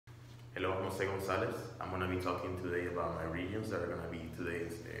Hello, I'm Jose Gonzalez. I'm going to be talking today about my regions that are going to be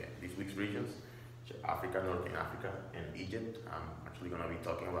this week's regions, Africa, Northern Africa, and Egypt. I'm actually going to be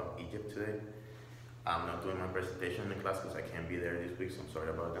talking about Egypt today. I'm not doing my presentation in the class because I can't be there this week, so I'm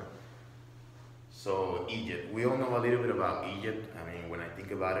sorry about that. So Egypt, we all know a little bit about Egypt. I mean, when I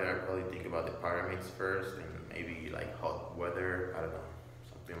think about it, I probably think about the pyramids first and maybe like hot weather, I don't know,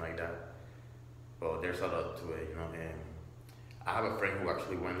 something like that. But there's a lot to it, and I have a friend who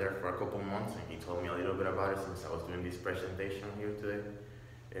actually went there for a couple months, and he told me a little bit about it since I was doing this presentation here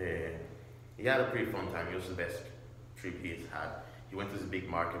today. He had a pretty fun time. It was the best trip he's had. He went to this big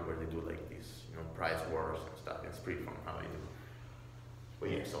market where they do like these, price wars and stuff. It's pretty fun how they do.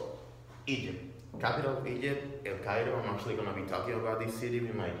 But yeah, so Egypt, capital of Egypt, El Cairo. I'm actually gonna be talking about this city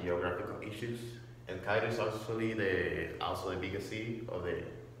with my geographical issues. El Cairo is actually also the biggest city of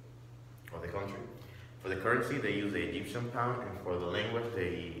the country. For the currency, they use the Egyptian pound, and for the language,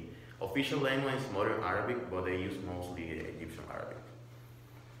 the official language is modern Arabic, but they use mostly Egyptian Arabic.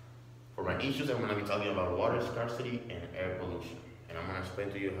 For my issues, I'm going to be talking about water scarcity and air pollution, and I'm going to explain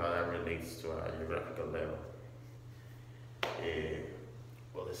to you how that relates to a geographical level.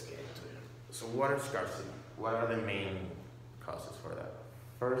 Well, let's get into it. So water scarcity, what are the main causes for that?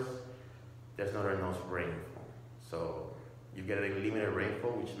 First, there's not enough rainfall. So you get a limited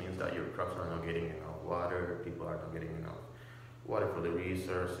rainfall, which means that your crops are not getting enough water, people are not getting enough water for the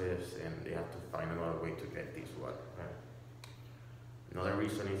resources, and they have to find another way to get this water. Right? Another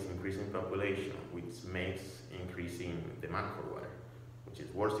reason is increasing population, which makes increasing demand for water, which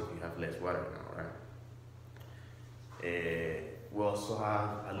is worse if you have less water now, right? We also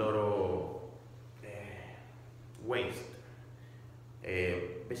have a lot of waste.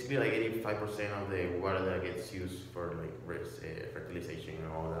 Basically, like 85% of the water that gets used for like fertilization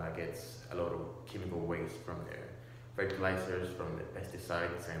and all that gets a lot of chemical waste from the fertilizers, from the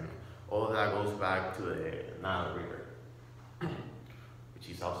pesticides, and all of that goes back to the Nile River, which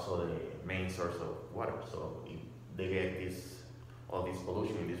is also the main source of water. So if they get all this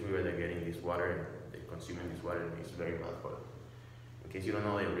pollution in this river, they're getting this water and they're consuming this water, and it's very bad for them. In case you don't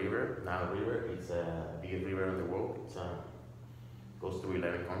know the river, Nile River, it's the biggest river in the world. It's goes through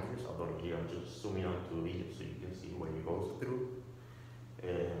 11 countries, although here I'm just zooming on to Egypt so you can see where it goes through.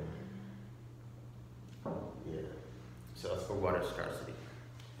 Yeah, so that's for water scarcity,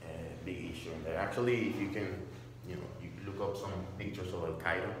 big issue in there. Actually, if you can, you look up some pictures of El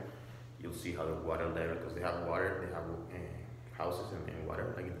Cairo, you'll see how the water level, because they have water, they have houses and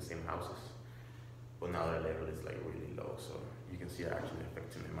water, like in the same houses, but now their level is like really low, so you can see it actually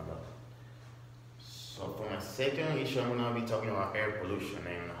affecting them a lot. So for my second issue, I'm going to be talking about air pollution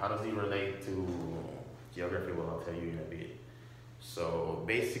and how does it relate to geography. Well, I'll tell you in a bit. So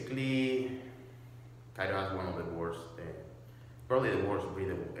basically, Cairo has one of the worst, probably the worst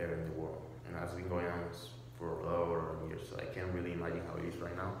breathable air in the world, and has been going on for over years. So I can't really imagine how it is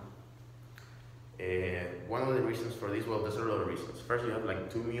right now. One of the reasons for this, well, there's a lot of reasons. First, you have like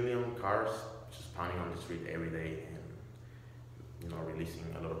 2 million cars just pounding on the street every day, and releasing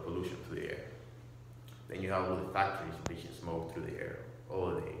a lot of pollution to the air. Then you have all the factories releasing smoke through the air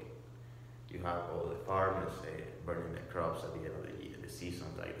all day. You have all the farmers burning their crops at the end of the season,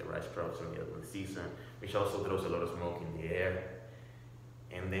 like the rice crops at the end of the season, which also throws a lot of smoke in the air.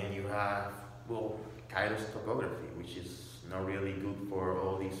 And then you have, well, Cairo's topography, which is not really good for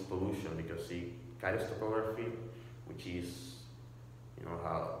all this pollution, because see, Cairo's topography, which is,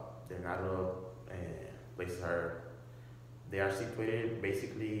 how the natural places they are situated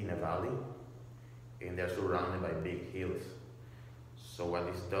basically in a valley, and they're surrounded by big hills. So what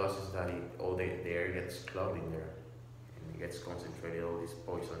this does is that all the air gets clogged in there, and it gets concentrated, all this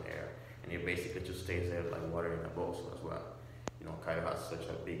poison air, and it basically just stays there like water in a bottle as well. Cairo has such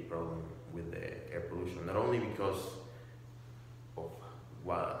a big problem with the air pollution, not only because of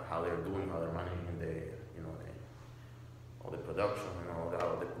how they're doing, how they're managing all the production and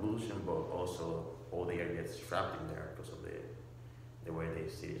all the pollution, but also all the air gets trapped in there because of the way the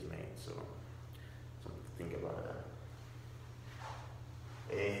city is made. So something to think about that.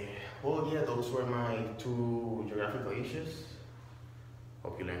 Well, yeah, those were my 2 geographical issues.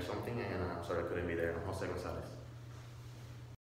 Hope you learned something, and I'm sorry I couldn't be there. I'm Jose Gonzalez.